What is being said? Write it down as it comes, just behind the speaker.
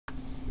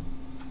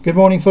Good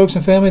morning, folks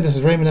and family. This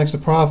is Raymond X the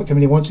Prophet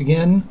coming to you once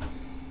again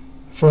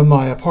from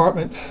my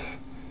apartment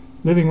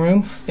living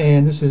room,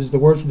 and this is the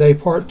Word for Today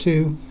Part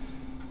 2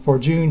 for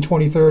June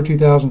 23rd,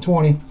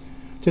 2020.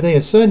 Today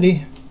is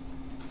Sunday,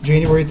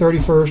 January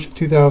 31st,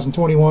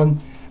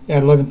 2021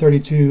 at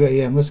 11:32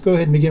 a.m. Let's go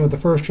ahead and begin with the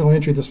first journal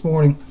entry this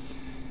morning.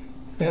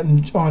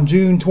 On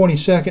June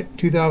 22nd,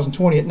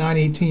 2020 at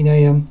 9:18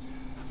 a.m.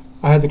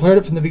 I have declared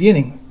it from the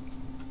beginning,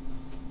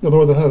 the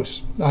Lord of the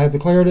hosts. I have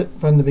declared it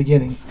from the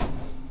beginning,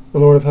 the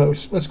Lord of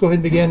hosts. Let's go ahead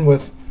and begin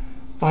with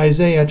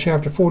Isaiah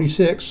chapter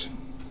 46,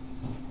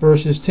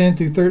 verses 10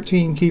 through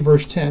 13, key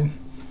verse 10.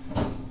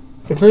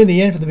 Declaring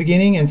the end from the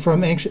beginning and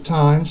from ancient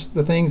times,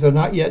 the things that are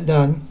not yet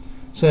done,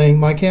 saying,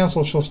 My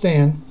counsel shall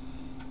stand,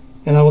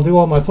 and I will do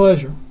all my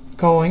pleasure,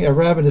 calling a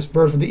ravenous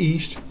bird from the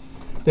east,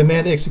 the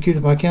man that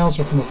executeth my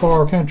counsel from a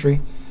far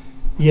country.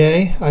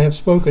 Yea, I have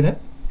spoken it.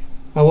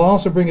 I will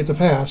also bring it to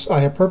pass.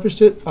 I have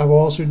purposed it. I will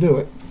also do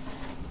it.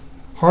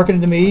 Hearken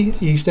unto me,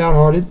 ye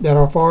stout-hearted, that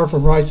are far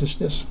from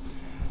righteousness.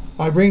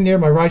 I bring near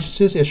my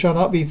righteousness, it shall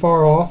not be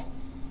far off,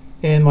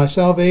 and my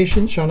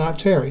salvation shall not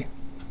tarry.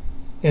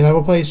 And I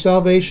will place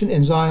salvation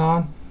in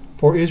Zion,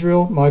 for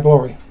Israel my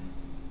glory.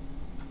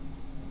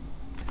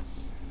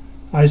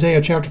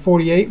 Isaiah chapter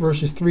 48,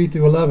 verses 3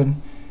 through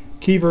 11,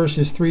 key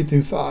verses 3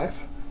 through 5.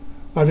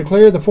 I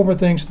declared the former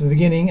things from the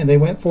beginning, and they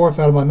went forth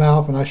out of my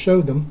mouth, and I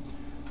showed them.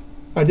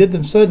 I did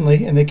them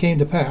suddenly, and they came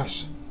to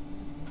pass.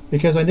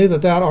 Because I knew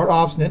that thou art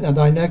obstinate, and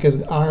thy neck is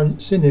an iron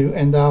sinew,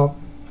 and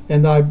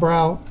thy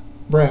brow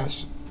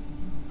brass.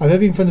 I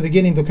have even from the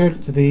beginning declared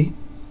it to thee.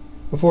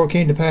 Before it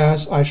came to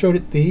pass, I showed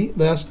it thee,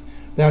 lest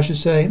thou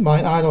shouldst say,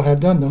 Mine idol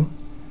hath done them,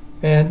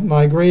 and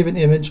my graven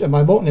image and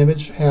my molten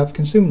image have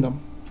consumed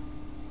them.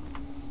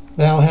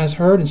 Thou hast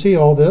heard and seen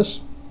all this,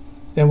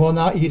 and will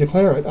not ye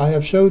declare it? I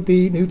have showed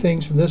thee new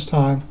things from this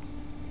time,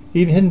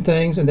 even hidden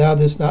things, and thou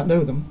didst not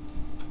know them.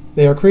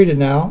 They are created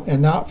now,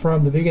 and not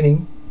from the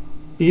beginning,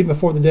 even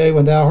before the day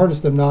when thou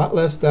heardest them not,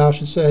 lest thou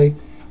shouldst say,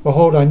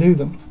 Behold, I knew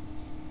them.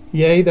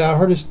 Yea, thou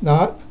heardest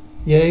not,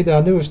 yea,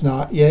 thou knewest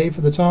not, yea,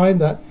 for the time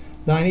that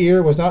thine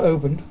ear was not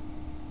opened.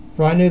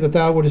 For I knew that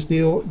thou wouldest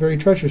deal very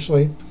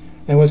treacherously,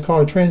 and was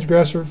called a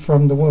transgressor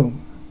from the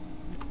womb.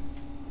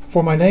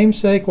 For my name's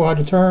sake will I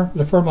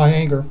defer my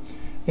anger,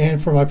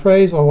 and for my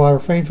praise will I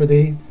refrain for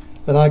thee,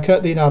 that I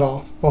cut thee not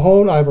off.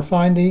 Behold, I have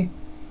refined thee,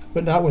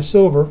 but not with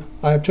silver.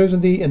 I have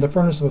chosen thee in the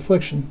furnace of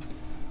affliction.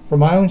 For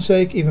my own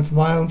sake, even for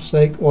my own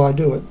sake, will I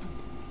do it.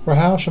 For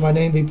how shall my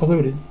name be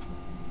polluted?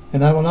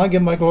 And I will not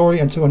give my glory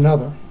unto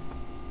another.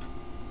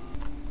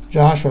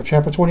 Joshua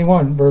chapter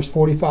 21, verse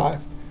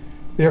 45.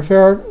 There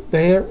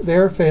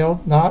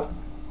failed not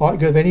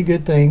aught of any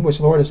good thing which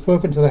the Lord has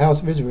spoken to the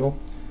house of Israel.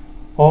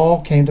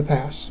 All came to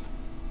pass.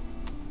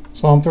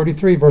 Psalm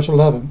 33, verse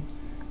 11.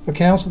 The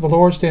counsel of the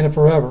Lord standeth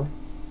forever,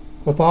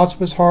 the thoughts of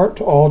his heart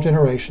to all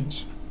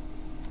generations.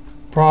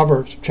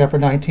 Proverbs chapter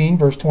 19,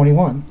 verse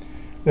 21.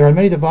 There are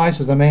many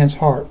devices in a man's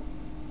heart.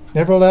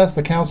 Nevertheless,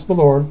 the counsel of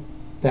the Lord,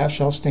 that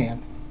shall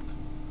stand.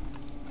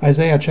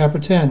 Isaiah chapter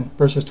 10,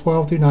 verses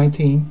 12 through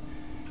 19,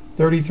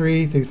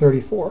 33 through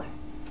 34.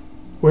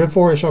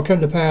 Wherefore it shall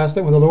come to pass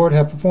that when the Lord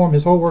hath performed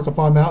his whole work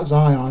upon Mount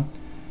Zion,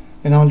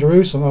 and on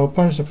Jerusalem, I will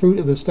punish the fruit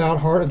of the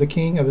stout heart of the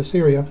king of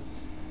Assyria,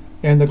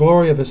 and the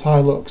glory of his high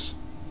looks.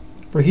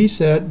 For he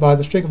said, By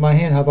the strength of my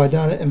hand have I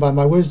done it, and by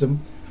my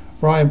wisdom,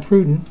 for I am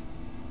prudent,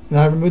 and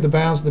I have removed the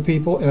bounds of the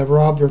people, and have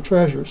robbed their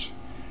treasures.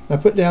 And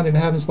I put down the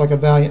inhabitants like a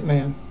valiant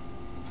man.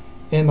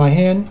 And my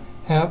hand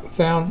have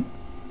found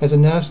as a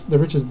nest the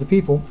riches of the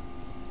people.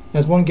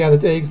 As one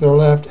gathereth eggs that are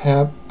left,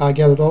 have I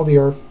gathered all the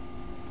earth,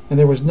 and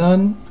there was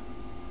none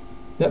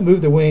that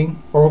moved the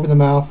wing, or opened the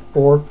mouth,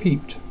 or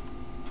peeped.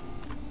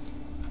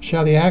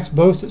 Shall the axe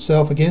boast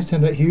itself against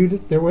him that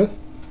hewed therewith?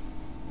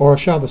 Or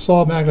shall the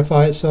saw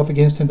magnify itself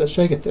against him that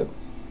shaketh it?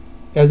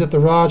 As if the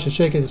rod should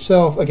shake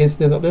itself against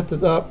them that lift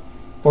it up,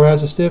 or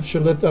as a stiff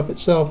should lift up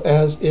itself,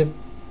 as if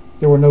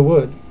there were no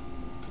wood.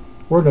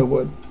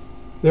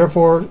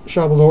 Therefore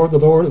shall the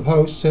Lord of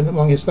hosts, send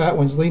among his fat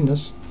ones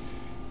leanness,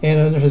 and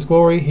under his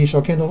glory he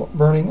shall kindle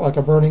burning like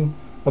a burning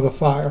of a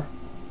fire.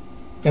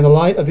 And the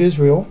light of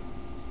Israel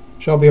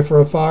shall be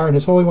for a fire, and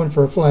his Holy One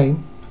for a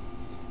flame,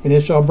 and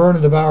it shall burn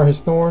and devour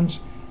his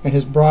thorns and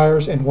his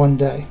briars in one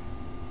day.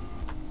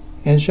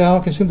 And shall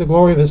consume the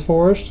glory of his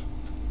forest,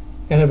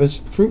 and of his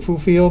fruitful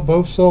field,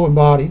 both soul and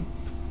body,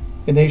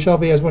 and they shall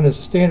be as when a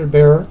standard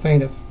bearer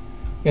fainteth.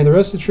 And the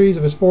rest of the trees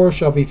of his forest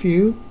shall be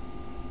few,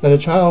 that a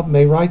child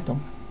may write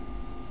them.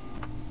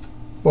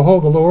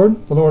 Behold, the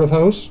Lord of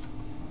hosts,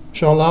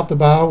 shall lop the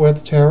bough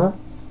with terror,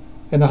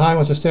 and the high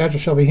ones of stature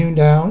shall be hewn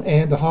down,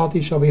 and the haughty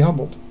shall be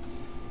humbled.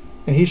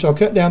 And he shall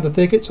cut down the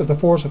thickets of the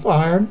forest of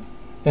iron,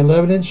 and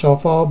Lebanon shall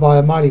fall by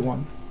a mighty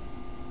one.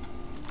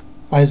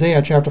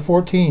 Isaiah chapter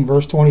 14,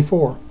 verse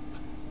 24.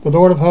 The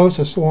Lord of hosts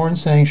has sworn,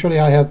 saying, Surely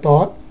I have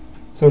thought,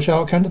 so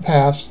shall it come to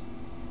pass,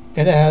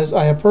 and as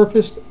I have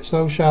purposed,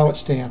 so shall it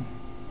stand.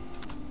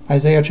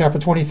 Isaiah chapter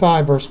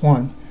 25, verse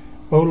 1.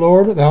 O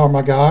Lord, thou art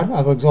my God,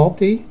 I will exalt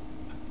thee.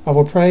 I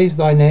will praise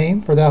thy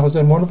name, for thou hast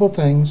done wonderful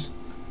things.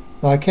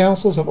 Thy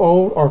counsels of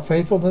old are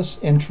faithfulness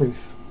and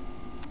truth.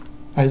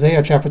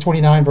 Isaiah chapter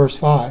 29, verse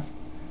 5.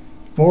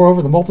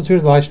 Moreover, the multitude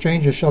of thy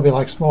strangers shall be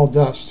like small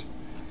dust,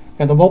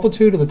 and the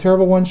multitude of the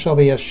terrible ones shall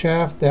be as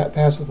chaff that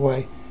passeth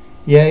away.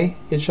 Yea,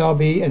 it shall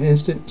be an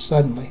instant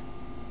suddenly.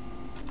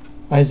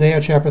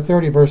 Isaiah chapter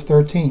 30, verse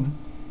 13.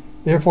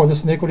 Therefore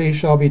this iniquity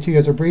shall be to you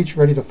as a breach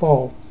ready to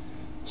fall,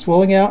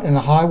 swelling out in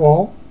a high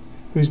wall,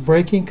 whose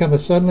breaking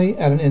cometh suddenly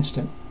at an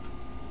instant.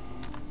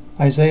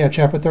 Isaiah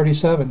chapter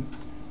 37,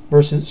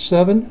 verses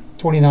 7,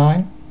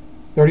 29,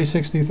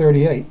 36 through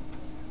 38.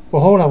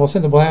 Behold, I will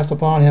send a blast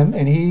upon him,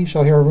 and he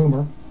shall hear a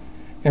rumor,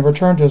 and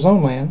return to his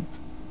own land.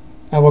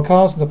 I will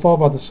cause him to fall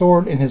by the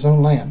sword in his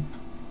own land.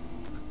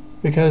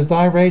 Because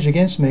thy rage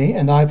against me,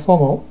 and thy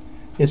tumult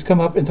is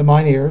come up into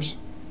mine ears,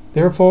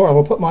 therefore I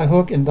will put my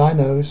hook in thy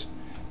nose,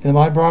 and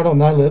my bridle in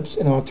thy lips,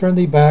 and I will turn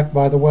thee back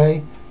by the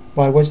way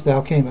by which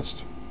thou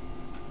camest.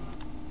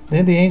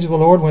 Then the angel of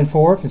the Lord went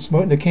forth, and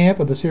smote in the camp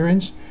of the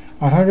Syrians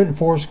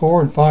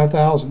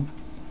 185,000.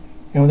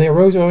 And when they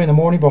arose early in the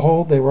morning,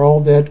 behold, they were all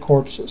dead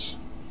corpses.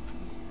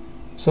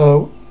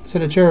 So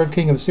Sennacherib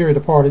king of Syria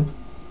departed,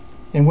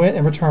 and went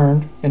and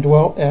returned, and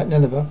dwelt at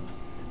Nineveh.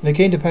 And it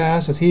came to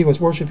pass, as he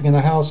was worshipping in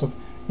the house of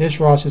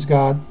Nisroch his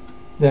god,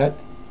 that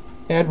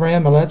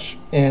Adrammelech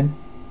and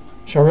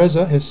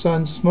Sharezer his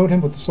sons smote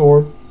him with the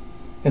sword,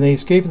 and they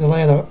escaped in the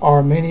land of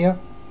Armenia,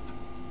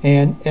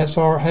 and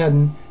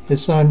Esarhaddon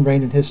his son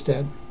reigned in his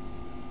stead.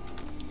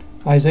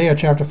 Isaiah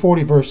chapter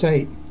 40, verse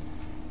 8.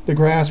 The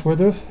grass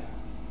withereth,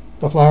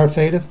 the flower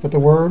fadeth, but the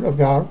word of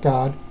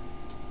God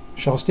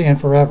shall stand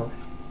forever.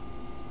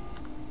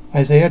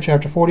 Isaiah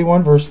chapter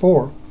 41, verse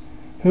 4.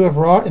 Who have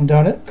wrought and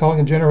done it, calling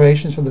the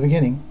generations from the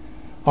beginning.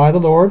 I, the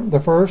Lord, the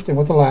first, and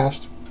with the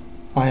last,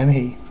 I am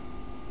he.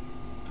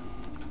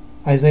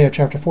 Isaiah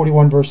chapter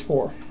 41, verse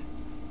 4.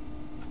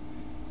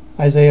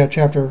 Isaiah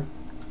chapter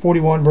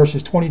 41,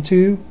 verses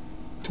 22,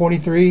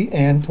 23,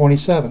 and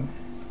 27.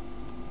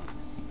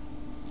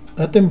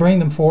 Let them bring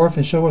them forth,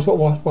 and show us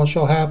what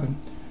shall happen.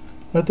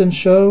 Let them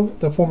show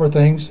the former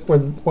things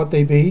what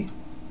they be,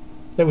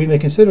 that we may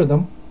consider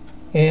them,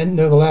 and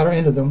know the latter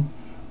end of them,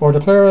 or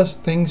declare us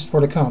things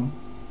for to come.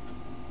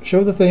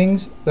 Show the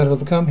things that are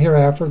to come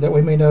hereafter, that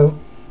we may know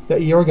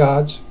that ye are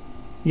gods.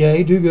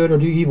 Yea, do good or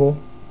do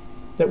evil,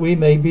 that we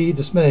may be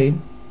dismayed,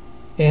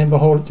 and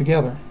behold it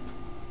together.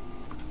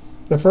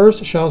 The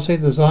first shall say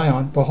to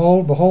Zion,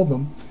 Behold, behold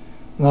them,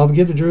 and I will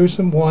give to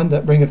Jerusalem one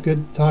that bringeth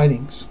good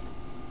tidings.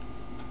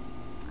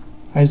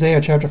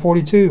 Isaiah chapter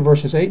 42,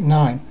 verses 8 and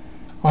 9.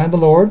 I am the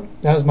Lord,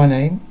 that is my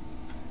name,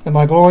 and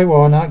my glory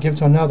will I not give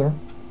to another,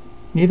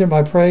 neither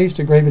my praise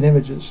to graven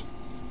images.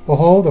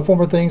 Behold, the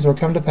former things are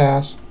come to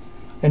pass,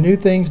 and new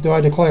things do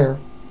I declare.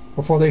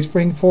 Before they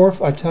spring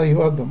forth, I tell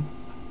you of them.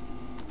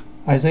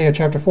 Isaiah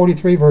chapter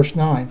 43, verse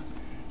 9.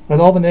 Let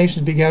all the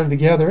nations be gathered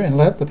together, and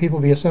let the people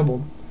be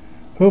assembled.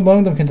 Who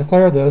among them can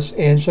declare this,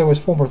 and show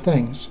us former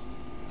things?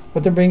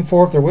 Let them bring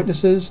forth their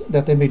witnesses,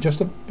 that they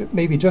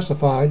may be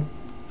justified,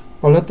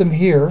 or let them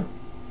hear,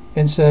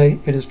 and say,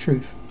 It is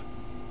truth.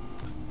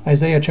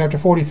 Isaiah chapter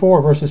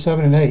 44, verses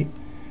 7 and 8.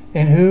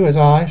 And who, as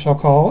I, shall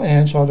call,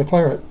 and shall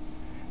declare it,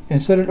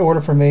 and set it in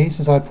order for me,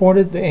 since I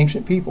appointed the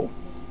ancient people,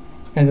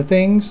 and the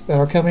things that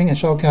are coming and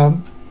shall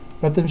come,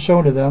 let them show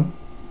unto them.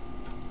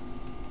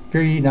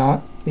 Fear ye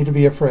not, neither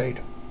be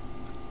afraid.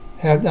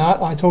 Have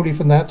not I told you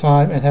from that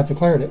time, and have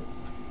declared it?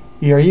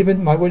 Ye are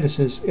even my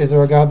witnesses. Is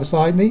there a God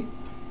beside me?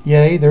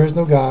 Yea, there is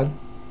no God.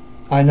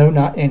 I know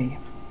not any.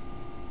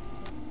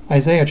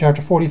 Isaiah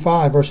chapter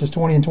 45, verses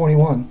 20 and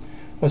 21.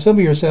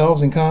 Assemble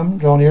yourselves, and come,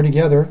 draw near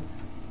together,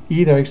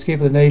 ye that escape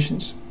of the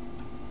nations.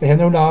 They have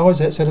no knowledge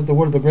that set up the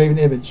wood of the graven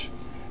image,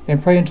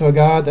 and pray unto a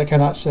God that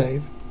cannot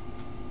save.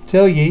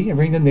 Tell ye, and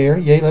bring them near,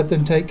 yea, let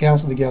them take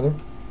counsel together.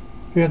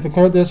 Who hath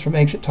declared this from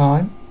ancient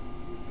time?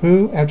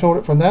 Who have told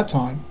it from that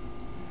time?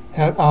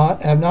 Have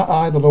not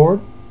I the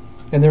Lord?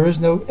 And there is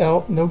no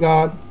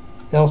God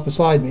else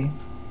beside me,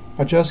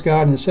 a just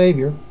God and a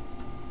Savior.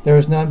 There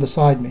is none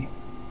beside me.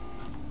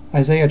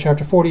 Isaiah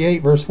chapter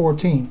 48, verse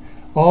 14.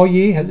 All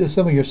ye have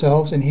assembled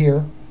yourselves, and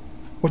hear,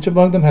 which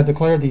among them have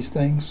declared these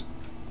things?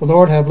 The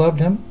Lord hath loved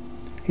him.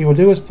 He will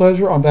do his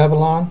pleasure on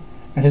Babylon,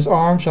 and his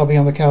arm shall be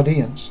on the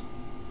Chaldeans.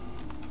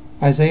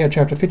 Isaiah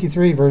chapter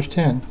 53, verse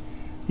 10.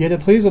 Yet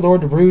it pleased the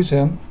Lord to bruise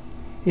him.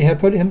 He hath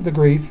put him to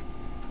grief.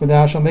 When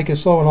thou shalt make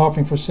his soul an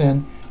offering for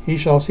sin, he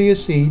shall see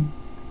his seed.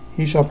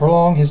 He shall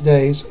prolong his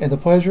days, and the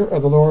pleasure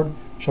of the Lord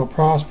shall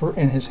prosper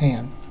in his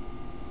hand.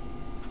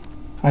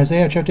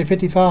 Isaiah chapter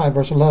 55,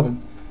 verse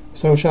 11.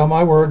 So shall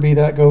my word be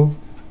that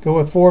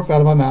goeth forth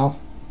out of my mouth.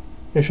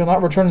 It shall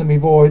not return unto me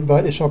void,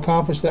 but it shall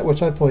accomplish that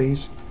which I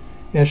please,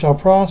 and it shall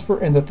prosper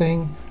in the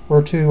thing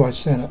whereto I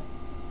sent it.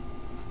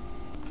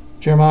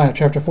 Jeremiah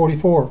chapter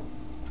 44,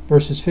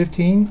 verses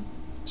 15,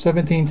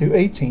 17 through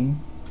 18,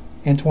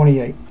 and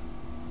 28.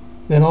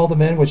 Then all the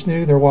men which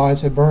knew their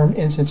wives had burned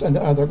incense unto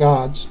other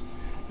gods,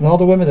 and all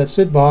the women that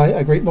stood by,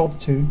 a great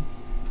multitude,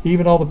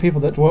 even all the people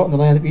that dwelt in the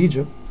land of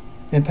Egypt,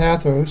 and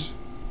Pathros,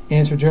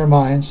 answered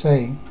Jeremiah,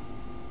 saying,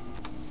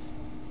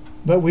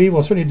 But we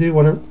will certainly do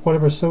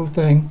whatever so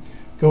thing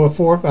goeth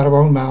forth out of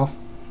our own mouth,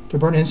 to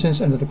burn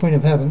incense unto the Queen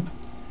of heaven,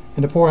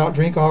 and to pour out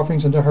drink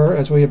offerings unto her,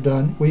 as we have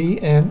done, we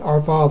and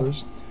our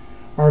fathers,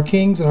 our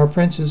kings and our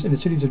princes in the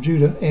cities of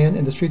Judah and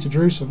in the streets of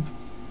Jerusalem.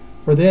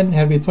 For then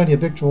had we plenty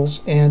of victuals,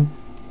 and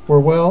were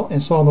well,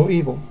 and saw no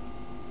evil.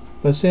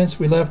 But since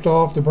we left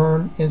off to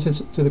burn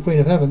incense to the Queen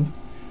of heaven,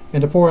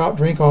 and to pour out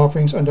drink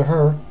offerings unto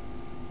her,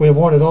 we have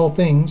wanted all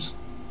things,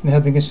 and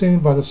have been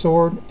consumed by the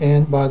sword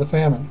and by the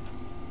famine.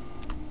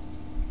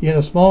 Yet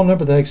a small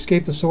number that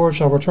escaped the sword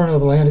shall return out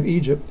of the land of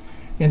Egypt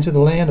into the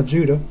land of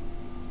Judah,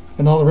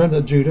 and all the remnant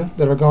of Judah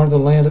that are gone to the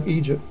land of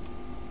Egypt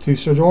to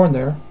sojourn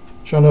there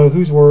shall know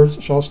whose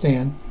words shall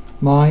stand,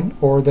 mine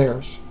or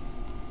theirs.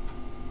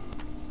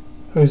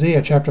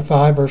 Hosea chapter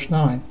 5, verse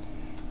 9.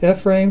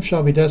 Ephraim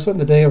shall be desolate in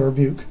the day of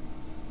rebuke.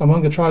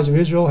 Among the tribes of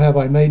Israel have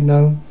I made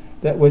known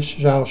that which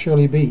shall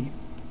surely be.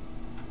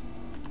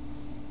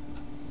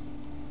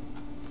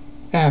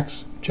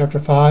 Acts chapter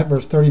 5,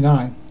 verse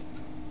 39.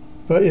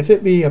 But if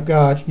it be of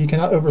God, ye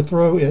cannot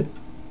overthrow it,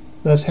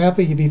 lest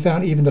haply ye be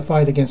found even to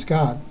fight against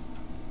God.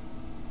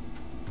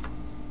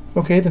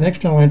 Okay, the next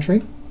journal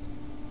entry,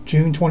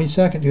 June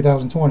 22nd,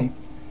 2020,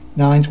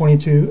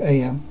 9:22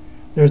 a.m.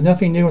 There is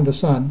nothing new under the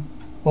sun.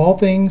 All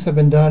things have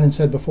been done and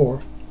said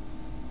before.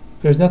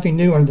 There is nothing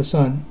new under the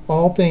sun.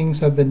 All things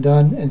have been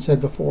done and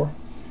said before.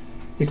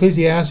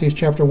 Ecclesiastes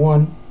chapter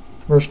 1,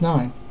 verse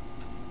 9.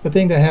 The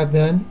thing that hath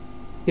been,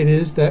 it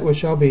is that which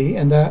shall be,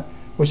 and that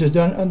which is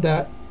done, and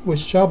that which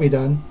shall be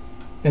done,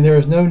 and there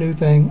is no new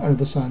thing under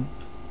the sun.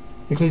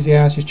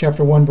 Ecclesiastes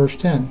chapter 1, verse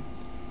 10.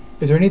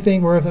 Is there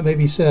anything whereof it may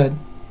be said,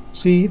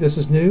 see, this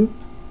is new?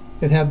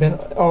 It hath been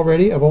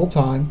already of old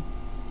time,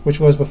 which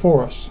was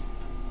before us.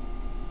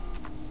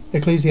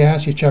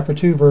 Ecclesiastes chapter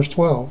 2, verse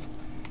 12.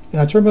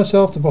 And I turned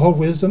myself to behold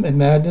wisdom and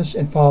madness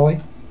and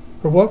folly,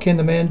 for what can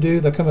the man do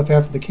that cometh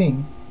after the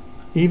king,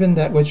 even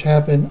that which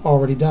hath been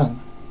already done?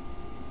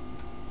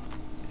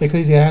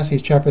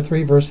 Ecclesiastes chapter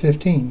 3, verse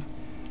 15.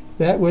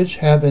 That which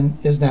hath been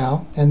is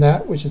now, and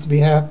that which is to be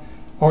hath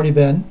already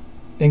been,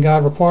 and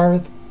God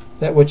requireth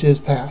that which is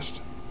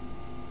past.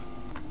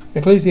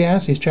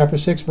 Ecclesiastes chapter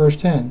 6, verse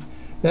 10.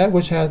 That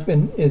which hath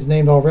been is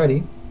named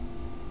already,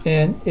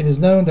 and it is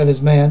known that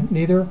is man,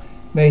 neither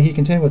may he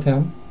contend with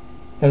him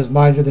that is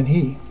mightier than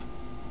he.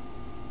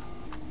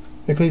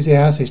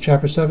 Ecclesiastes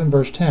chapter 7,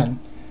 verse 10.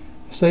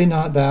 Say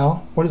not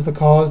thou, what is the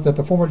cause that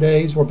the former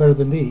days were better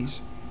than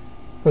these?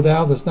 For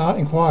thou dost not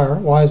inquire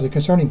wisely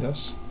concerning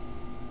this.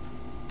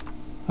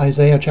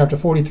 Isaiah chapter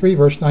 43,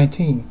 verse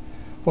 19.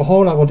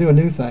 Behold, I will do a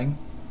new thing.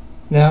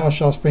 Now it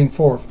shall spring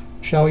forth.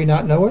 Shall ye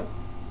not know it?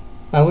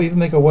 I will even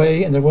make a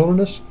way in the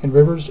wilderness, and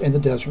rivers in the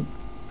desert.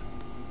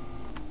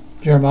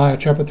 Jeremiah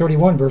chapter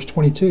 31, verse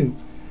 22.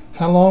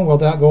 How long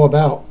wilt thou go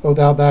about, O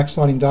thou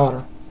backsliding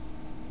daughter?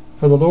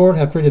 For the Lord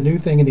hath created a new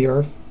thing in the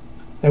earth.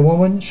 A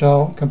woman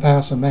shall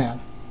compass a man.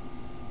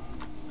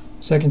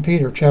 2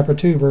 Peter chapter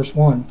 2, verse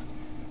 1.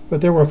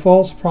 But there were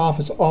false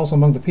prophets also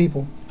among the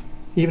people,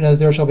 even as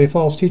there shall be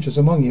false teachers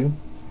among you,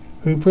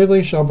 who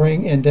privily shall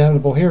bring in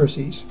damnable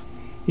heresies,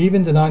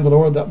 even denying the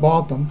Lord that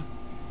bought them,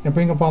 and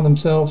bring upon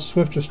themselves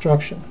swift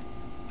destruction.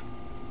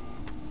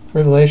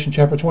 Revelation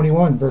chapter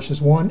 21,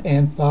 verses 1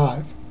 and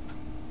 5.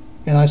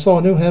 And I saw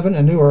a new heaven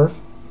and a new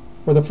earth,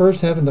 for the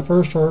first heaven and the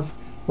first earth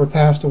were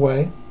passed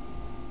away,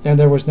 and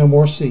there was no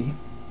more sea.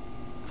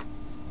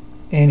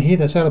 And he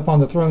that sat upon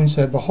the throne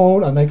said,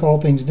 Behold, I make all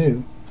things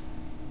new.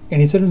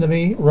 And he said unto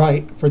me,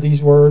 Write, for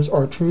these words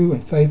are true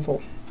and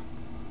faithful.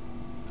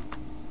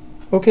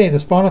 Okay, the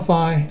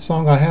Spotify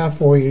song I have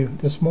for you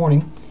this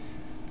morning,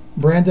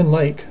 Brandon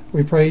Lake,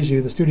 We Praise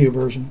You, the studio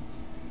version.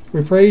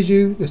 We Praise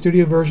You, the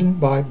studio version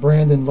by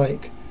Brandon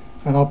Lake.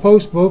 And I'll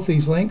post both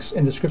these links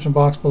in the description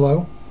box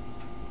below,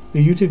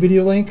 the YouTube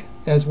video link,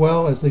 as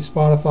well as the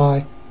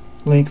Spotify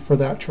link for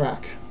that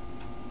track.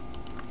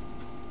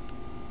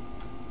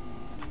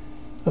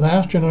 The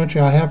last journal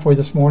entry I have for you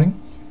this morning,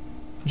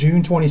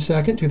 June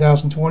 22nd,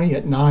 2020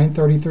 at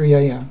 9:33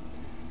 a.m.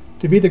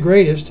 To be the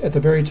greatest at the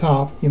very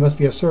top, you must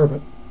be a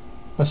servant,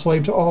 a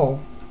slave to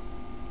all.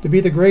 To be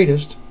the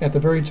greatest at the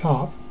very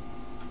top,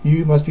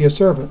 you must be a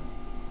servant,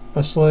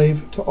 a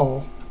slave to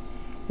all.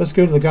 Let's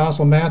go to the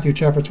Gospel of Matthew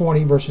chapter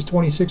 20, verses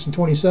 26 and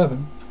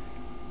 27.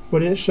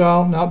 But it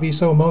shall not be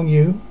so among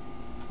you,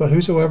 but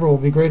whosoever will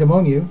be great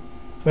among you,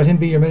 let him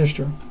be your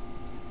minister.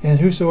 And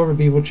whosoever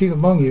be chief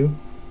among you,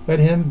 let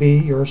him be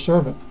your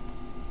servant.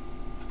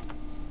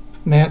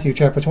 Matthew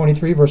chapter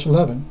 23, verse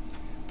 11.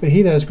 But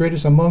he that is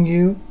greatest among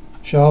you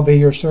shall be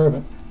your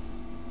servant.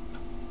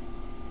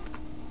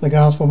 The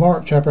Gospel of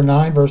Mark chapter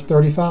 9, verse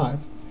 35.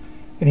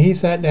 And he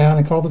sat down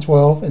and called the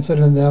 12, and said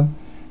unto them,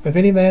 If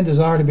any man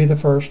desire to be the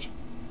first,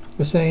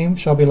 the same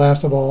shall be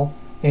last of all,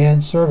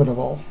 and servant of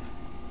all.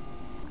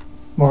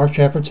 Mark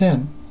chapter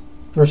 10,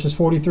 verses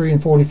 43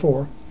 and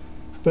 44.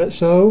 But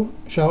so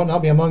shall it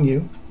not be among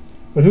you,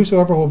 but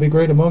whosoever will be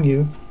great among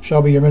you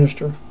shall be your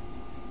minister.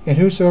 And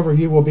whosoever of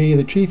you will be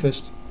the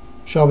chiefest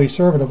shall be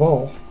servant of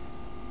all.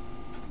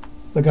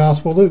 The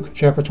Gospel of Luke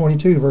chapter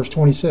 22, verse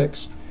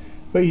 26.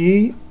 But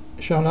ye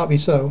shall not be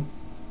so,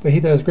 but he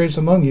that is greatest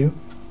among you,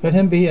 let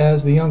him be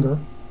as the younger,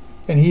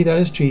 and he that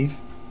is chief,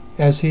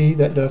 as he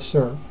that doth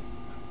serve.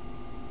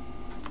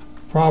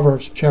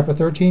 Proverbs chapter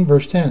 13,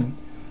 verse 10.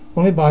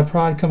 Only by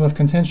pride cometh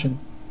contention,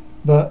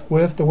 but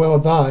with the well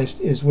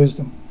advised is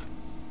wisdom.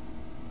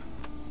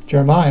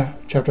 Jeremiah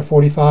chapter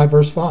 45,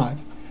 verse 5.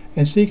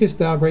 And seekest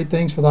thou great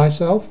things for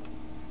thyself?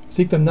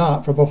 Seek them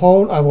not, for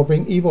behold, I will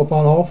bring evil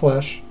upon all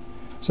flesh,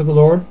 said the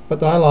Lord,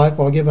 but thy life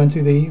will I give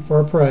unto thee for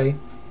a prey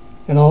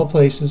in all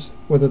places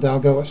whither thou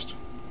goest.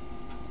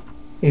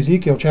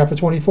 Ezekiel chapter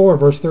 24,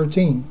 verse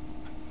 13.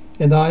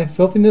 And thy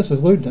filthiness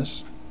is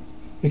lewdness,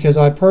 because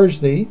I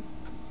purged thee,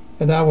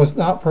 and thou wast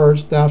not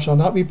purged, thou shalt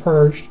not be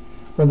purged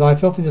from thy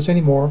filthiness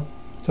any more,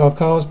 till I have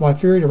caused my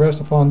fury to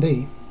rest upon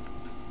thee.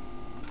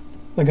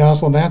 The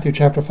Gospel of Matthew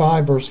chapter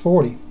 5, verse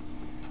 40.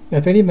 And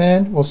if any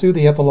man will sue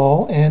thee at the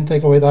law, and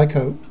take away thy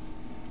coat,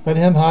 let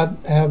him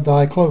have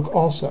thy cloak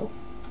also.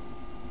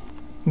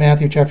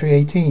 Matthew chapter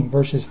 18,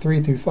 verses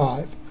 3 through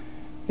 5.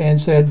 And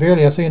said,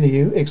 Verily I say unto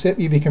you, except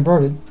ye be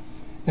converted,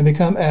 and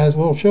become as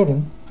little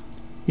children,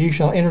 ye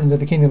shall enter into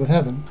the kingdom of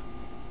heaven.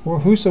 For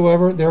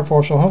whosoever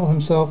therefore shall humble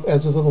himself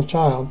as a little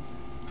child,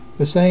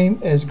 the same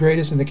is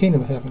greatest in the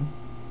kingdom of heaven.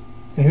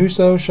 And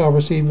whoso shall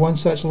receive one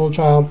such little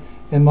child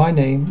in my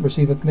name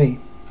receiveth me.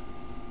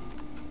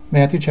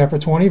 Matthew chapter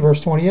 20,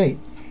 verse 28.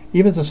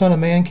 Even as the Son of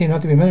Man came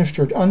not to be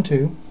ministered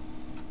unto,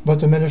 but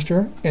to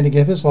minister, and to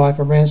give his life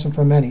a ransom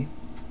for many.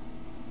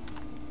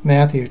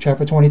 Matthew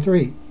chapter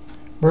 23,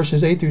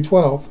 verses 8 through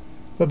 12.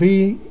 But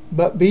be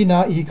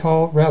not ye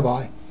called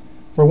Rabbi,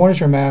 for one is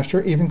your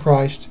master, even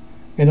Christ,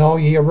 and all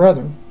ye are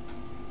brethren.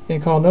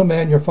 And call no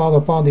man your father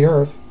upon the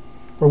earth,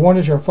 for one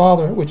is your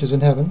Father which is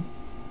in heaven.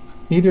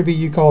 Neither be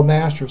ye called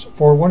masters,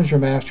 for one is your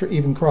master,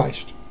 even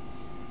Christ.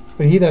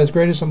 But he that is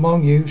greatest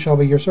among you shall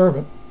be your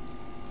servant.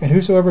 And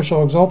whosoever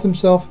shall exalt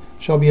himself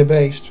shall be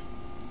abased,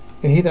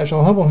 and he that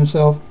shall humble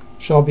himself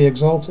shall be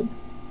exalted.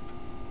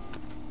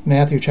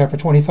 Matthew chapter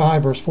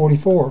 25, verse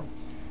 44.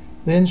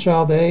 Then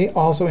shall they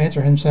also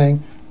answer him,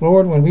 saying,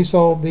 Lord, when we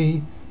saw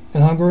thee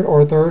an hungered,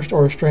 or athirst,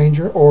 or a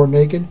stranger, or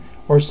naked,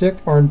 or sick,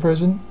 or in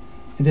prison,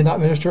 and did not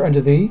minister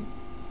unto thee?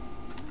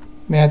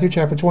 Matthew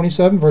chapter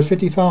 27, verse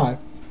 55.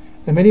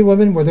 And many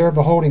women were there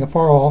beholding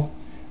afar off,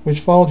 which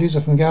followed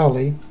Jesus from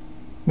Galilee,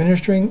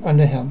 ministering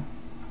unto him.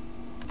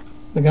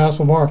 The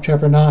Gospel of Mark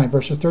chapter 9,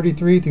 verses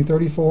 33 through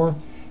 34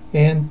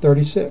 and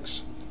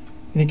 36.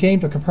 And he came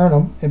to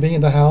Capernaum, and being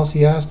in the house,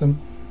 he asked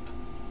them,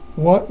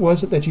 What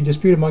was it that you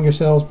disputed among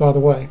yourselves by the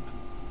way?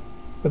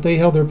 But they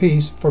held their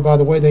peace, for by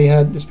the way they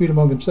had disputed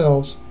among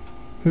themselves,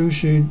 who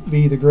should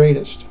be the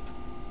greatest.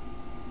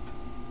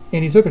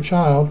 And he took a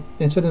child,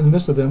 and set in the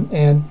midst of them,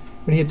 and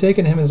when he had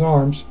taken him in his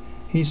arms,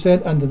 he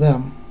said unto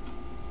them.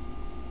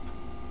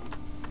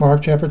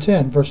 Mark chapter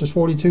 10, verses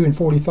 42 and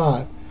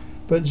 45.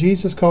 But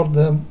Jesus called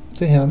them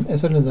to him, and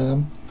said unto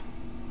them,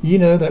 Ye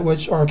know that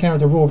which are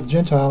accounted the rule of the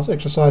Gentiles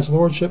exercise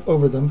lordship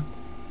over them,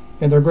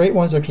 and their great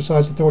ones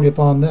exercise authority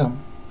upon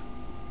them.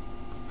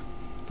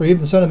 For even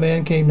the Son of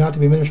Man came not to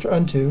be ministered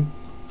unto,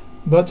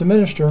 but to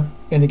minister,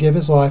 and to give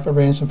his life a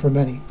ransom for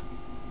many.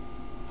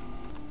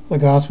 The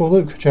Gospel of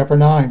Luke chapter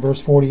 9,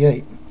 verse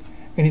 48.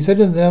 And he said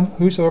unto them,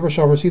 Whosoever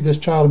shall receive this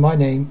child in my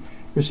name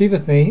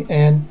receiveth me,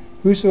 and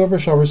whosoever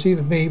shall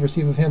receive me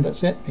receiveth him that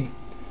sent me.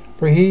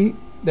 For he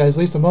that is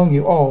least among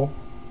you all,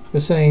 the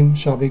same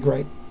shall be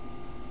great.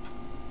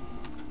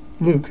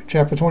 Luke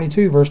chapter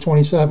 22, verse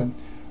 27.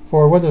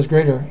 For whether is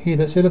greater, he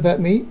that sitteth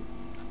at meat,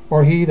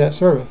 or he that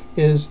serveth?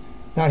 Is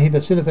not he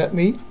that sitteth at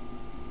meat?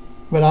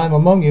 But I am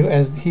among you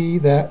as he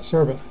that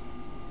serveth.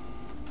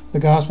 The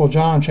Gospel of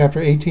John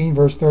chapter 18,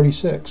 verse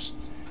 36.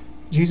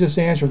 Jesus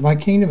answered, My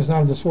kingdom is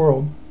not of this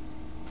world.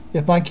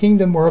 If my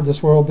kingdom were of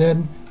this world,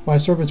 then my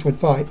servants would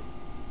fight,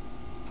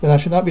 that I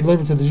should not be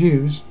delivered to the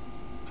Jews.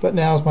 But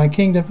now is my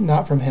kingdom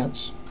not from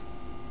hence.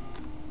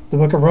 The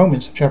book of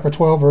Romans chapter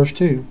 12, verse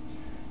 2.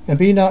 And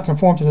be not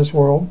conformed to this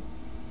world,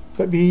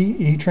 but be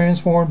ye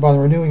transformed by the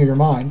renewing of your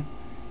mind,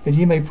 that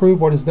ye may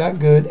prove what is that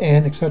good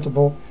and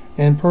acceptable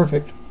and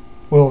perfect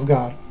will of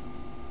God.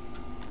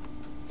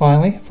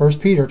 Finally, 1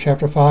 Peter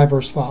chapter 5,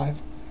 verse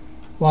 5.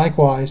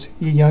 Likewise,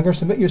 ye younger,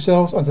 submit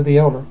yourselves unto the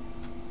elder.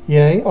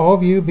 Yea, all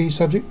of you be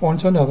subject one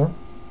to another,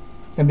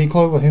 and be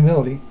clothed with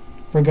humility,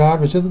 for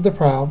God resisteth the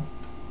proud,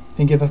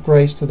 and giveth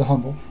grace to the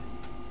humble.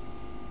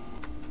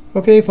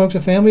 Okay, folks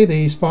and family,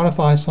 the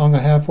Spotify song I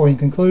have for you in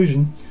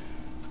conclusion,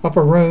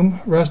 Upper Room,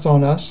 Rest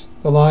on Us,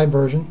 the live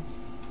version.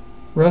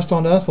 Rest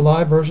on Us, the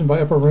live version by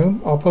Upper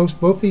Room. I'll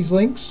post both these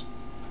links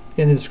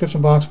in the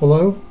description box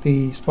below,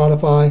 the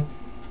Spotify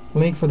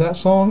link for that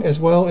song, as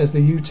well as the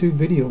YouTube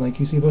video link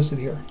you see listed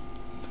here.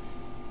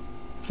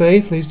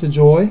 Faith leads to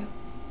joy,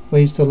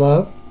 leads to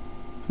love,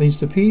 leads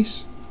to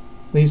peace,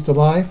 leads to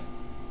life,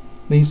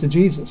 leads to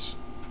Jesus.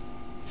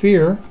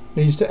 Fear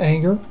leads to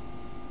anger,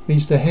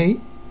 leads to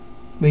hate,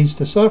 leads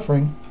to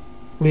suffering,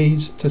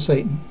 leads to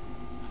Satan.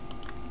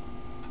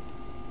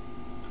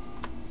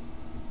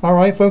 All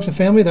right, folks and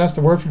family, that's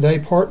the word for today,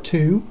 part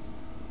 2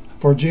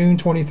 for June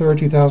 23rd,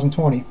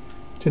 2020.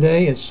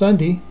 Today is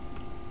Sunday,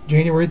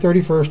 January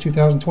 31st,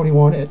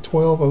 2021 at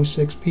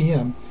 12:06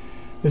 p.m.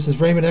 This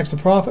is Raymond X the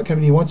Prophet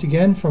coming to you once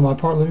again from my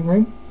apartment living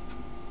room.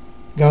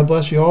 God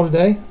bless you all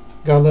today.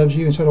 God loves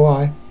you, and so do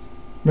I.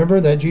 Remember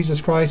that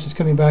Jesus Christ is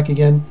coming back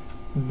again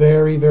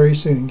very, very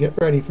soon. Get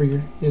ready for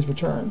his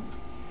return.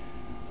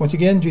 Once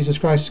again, Jesus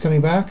Christ is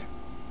coming back.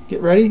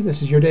 Get ready.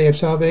 This is your day of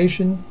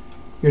salvation,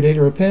 your day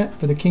to repent,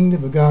 for the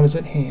kingdom of God is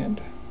at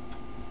hand.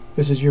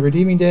 This is your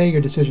redeeming day, your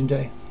decision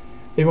day.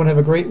 Everyone have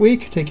a great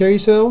week. Take care of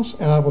yourselves,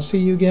 and I will see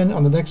you again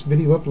on the next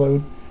video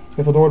upload,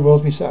 if the Lord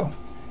wills me so.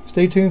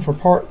 Stay tuned for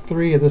part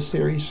 3 of this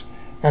series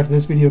after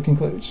this video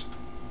concludes.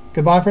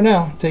 Goodbye for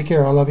now. Take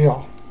care. I love you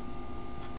all.